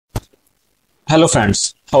Hello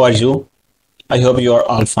friends, how are you? I hope you are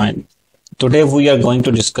all fine. Today we are going to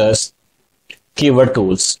discuss keyword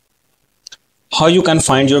tools. How you can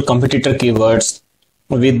find your competitor keywords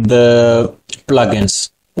with the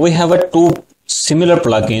plugins. We have two similar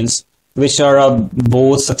plugins which are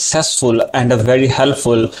both successful and very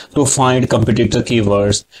helpful to find competitor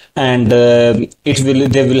keywords, and they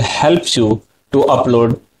will help you to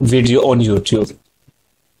upload video on YouTube.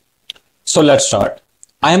 So let's start.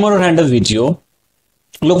 I am on a random video.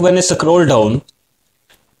 Look, when I scroll down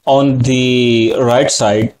on the right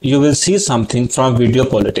side, you will see something from Video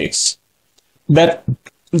Politics.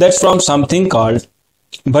 That's from something called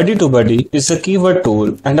Buddy to Buddy. Is a keyword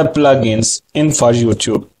tool and a plugins in for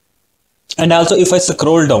YouTube. And also, if I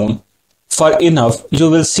scroll down far enough, you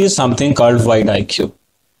will see something called VidIQ.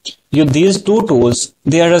 These two tools,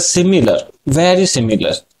 they are similar, very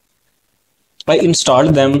similar. I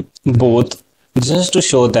installed them both just to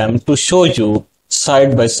show you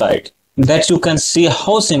side by side that you can see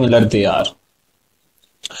how similar they are.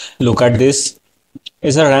 Look at this.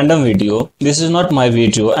 Is a random video. This is not my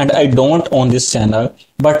video and I don't own this channel,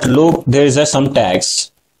 but look, there is some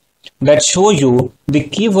tags that show you the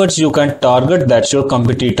keywords you can target that your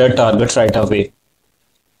competitor targets right away.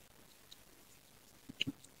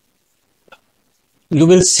 You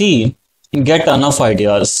will see, get enough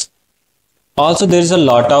ideas. Also, there is a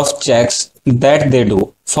lot of checks that they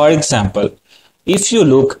do. For example, if you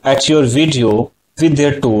look at your video with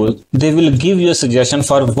their tool, they will give you a suggestion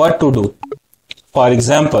for what to do. For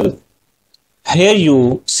example, here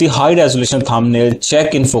you see high resolution thumbnail,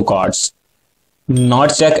 check info cards,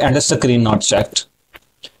 not check, and a screen not checked.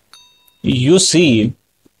 You see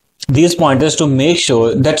these pointers to make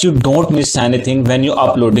sure that you don't miss anything when you're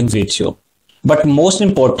uploading video. But most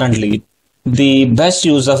importantly, the best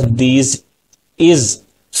use of these is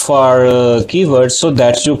for keywords so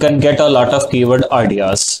that you can get a lot of keyword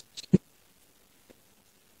ideas.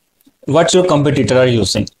 What your competitor are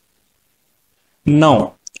using.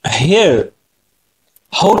 Now, here,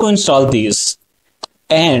 how to install these.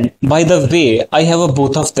 And by the way, I have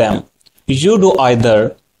both of them. You do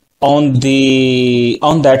either on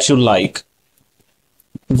that you like.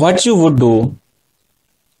 What you would do,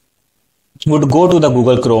 would go to the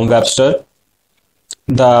Google Chrome Webster,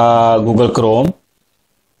 the Google Chrome,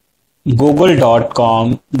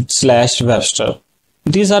 google.com/Webster.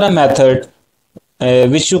 These are a method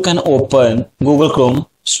which you can open Google Chrome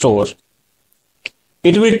store.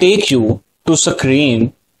 It will take you to a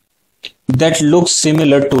screen that looks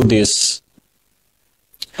similar to this.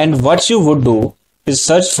 And what you would do is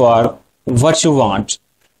search for what you want.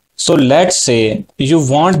 So let's say you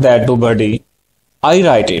want that to Buddy. I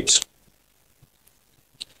write it.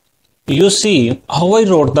 You see how I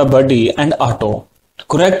wrote the Buddy and auto.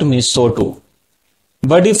 Correct me so too.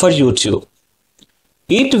 Buddy for YouTube.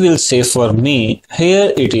 It will say for me,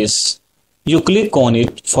 here it is. You click on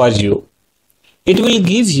it for you. It will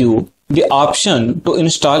give you the option to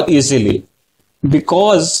install easily.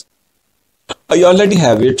 Because I already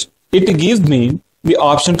have it, it gives me the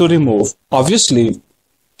option to remove. Obviously,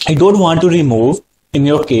 I don't want to remove. In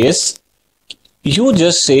your case, you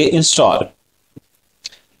just say install.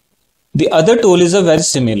 The other tool is very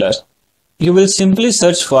similar. You will simply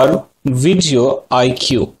search for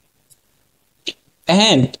VidIQ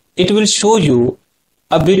and it will show you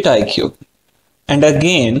a VidIQ. And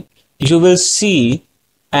again, you will see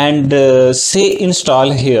and say install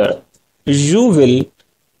here. You will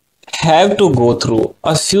have to go through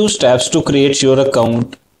a few steps to create your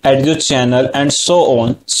account, add your channel, and so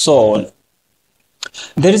on.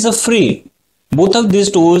 There is a free. Both of these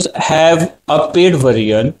tools have a paid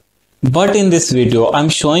version. But in this video, I'm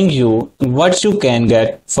showing you what you can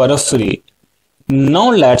get for a free. Now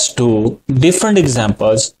let's do different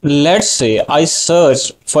examples. Let's say I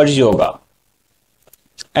search for yoga.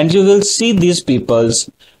 And you will see these peoples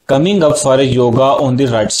coming up for a yoga on the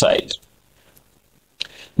right side.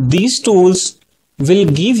 These tools will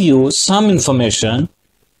give you some information.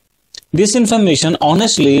 This information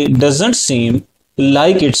honestly doesn't seem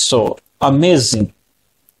like it's so amazing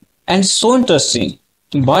and so interesting.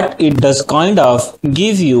 But it does kind of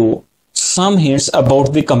give you some hints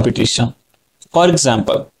about the competition. For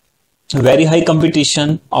example, very high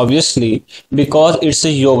competition, obviously, because it's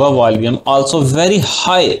a yoga volume, also very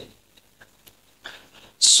high.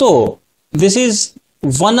 So, this is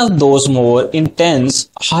one of those more intense,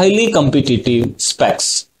 highly competitive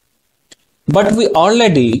specs. But we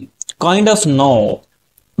already kind of know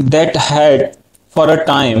that had for a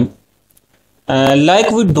time.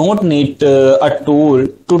 Like we don't need a tool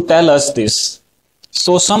to tell us this.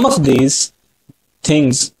 So some of these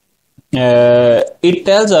things, it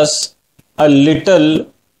tells us a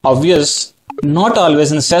little obvious, not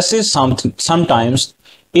always necessary. Sometimes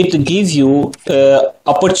it gives you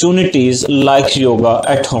opportunities like yoga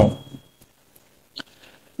at home.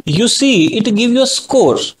 You see, it gives you a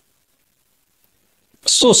score.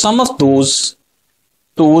 So some of those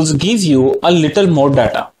tools give you a little more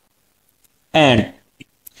data. And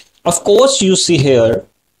of course, you see here,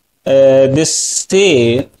 they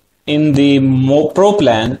say in the pro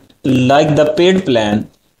plan, like the paid plan,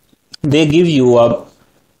 they give you a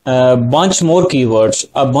bunch more keywords,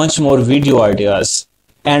 a bunch more video ideas.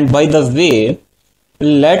 And by the way,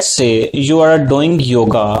 let's say you are doing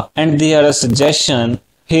yoga and there are a suggestion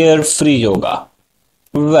here, free yoga.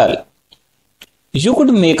 Well, you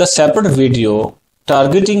could make a separate video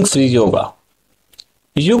targeting free yoga.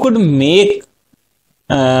 You could make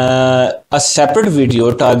a separate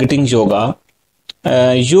video targeting yoga.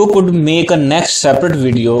 You could make a next separate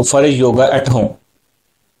video for a yoga at home.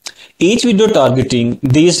 Each video targeting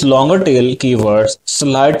these longer tail keywords,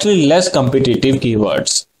 slightly less competitive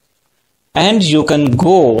keywords. And you can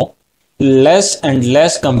go less and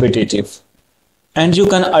less competitive. And you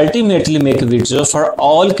can ultimately make a video for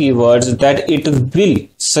all keywords that it will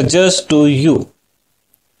suggest to you.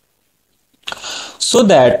 So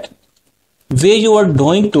that way you are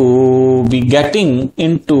going to be getting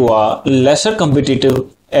into a lesser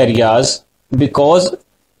competitive areas, because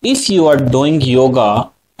if you are doing yoga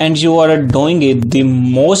and you are doing it the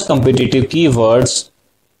most competitive keywords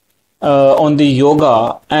on the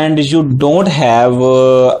yoga and you don't have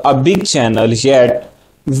a big channel yet,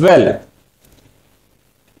 well,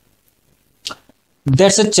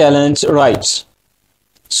 that's a challenge, right?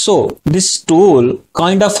 So this tool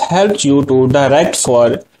kind of helps you to direct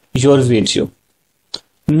for your video.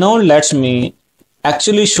 Now let me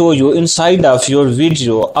actually show you inside of your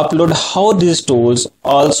video upload how these tools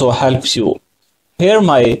also helps you. Here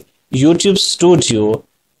my YouTube studio,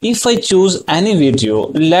 if I choose any video,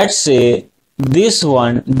 let's say this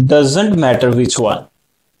one, doesn't matter which one.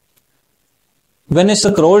 When I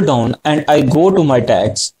scroll down and I go to my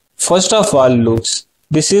tags, first of all, looks,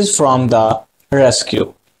 this is from the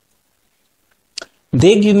rescue.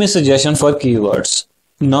 They give me suggestion for keywords.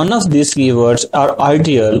 None of these keywords are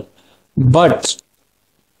ideal, but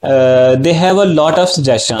they have a lot of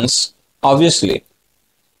suggestions, obviously.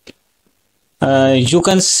 You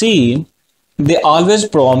can see they always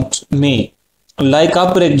prompt me like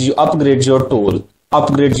upgrade your tool,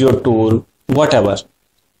 whatever.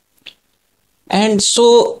 And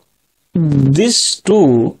so this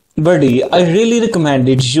too, buddy, I really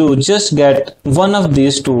recommended you just get one of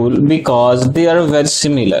these tools because they are very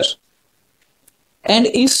similar. And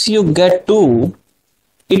if you get two,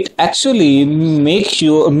 it actually makes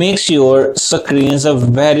your screens a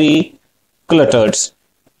very cluttered.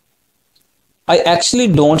 I actually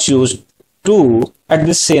don't use two at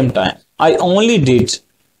the same time. I only did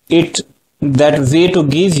it that way to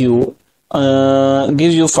give you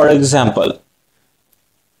for example.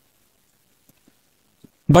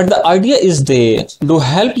 But the idea is there to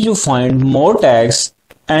help you find more tags,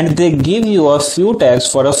 and they give you a few tags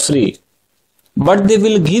for a free. But they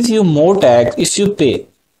will give you more tags if you pay.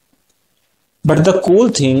 But the cool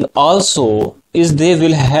thing also is they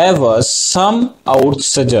will have a sum out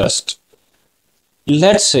suggest.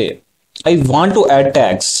 Let's say I want to add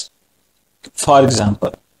tags. For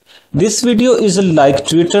example, this video is like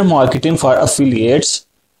Twitter marketing for affiliates.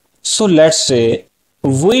 So let's say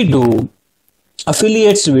we do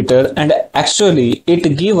affiliates Twitter, and actually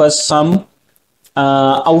it give us some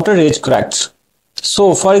outer edge correct.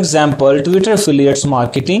 So for example, Twitter affiliates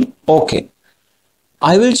marketing. Okay,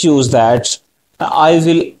 I will choose that. I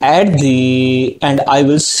will add and I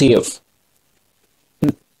will save.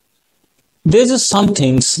 There's just some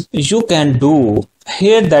things you can do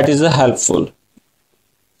here that is helpful.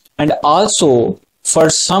 And also for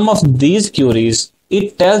some of these queries,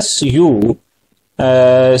 it tells you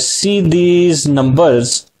see these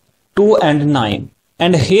numbers 2 and 9,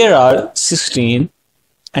 and here are 16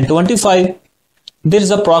 and 25. There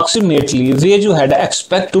is approximately where you had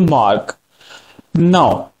expect to mark.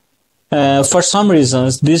 Now for some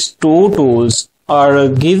reasons these two tools are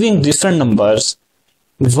giving different numbers,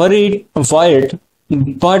 varied,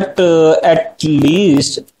 but at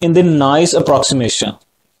least in the nice approximation.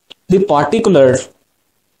 The particular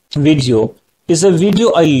video is a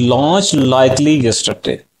video I launched likely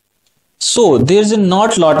yesterday. So there's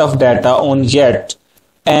not a lot of data on yet,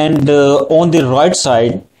 and on the right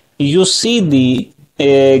side you see the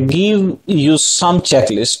give you some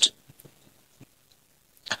checklist.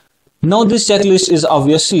 Now this checklist is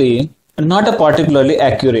obviously not a particularly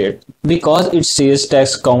accurate because it says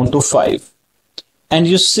text count to 5, and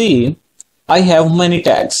you see I have many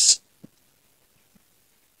tags.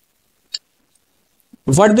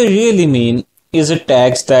 What they really mean is a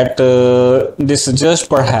tags that they suggest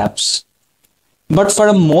perhaps, but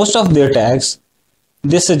for most of their tags,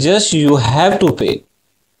 they suggest you have to pay.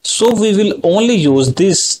 So we will only use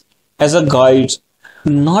this as a guide,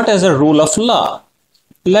 not as a rule of law,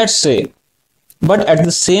 let's say. But at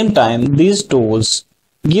the same time, these tools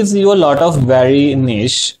gives you a lot of very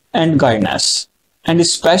niche and guidance. And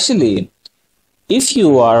especially if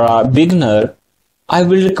you are a beginner, I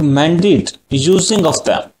will recommend it using of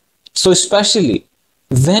them. So especially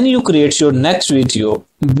when you create your next video,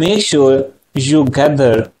 make sure you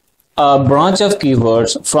gather a branch of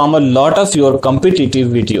keywords from a lot of your competitive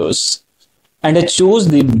videos and choose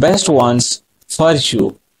the best ones for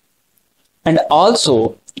you. And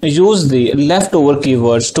also use the leftover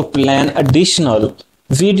keywords to plan additional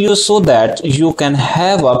videos so that you can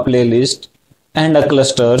have a playlist and a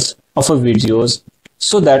clusters of videos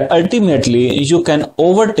so that ultimately you can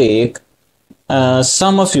overtake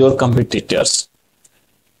some of your competitors.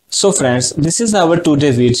 So friends, this is our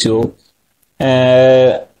today video.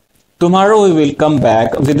 Tomorrow we will come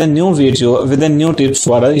back with a new video with a new tip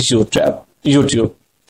for YouTube.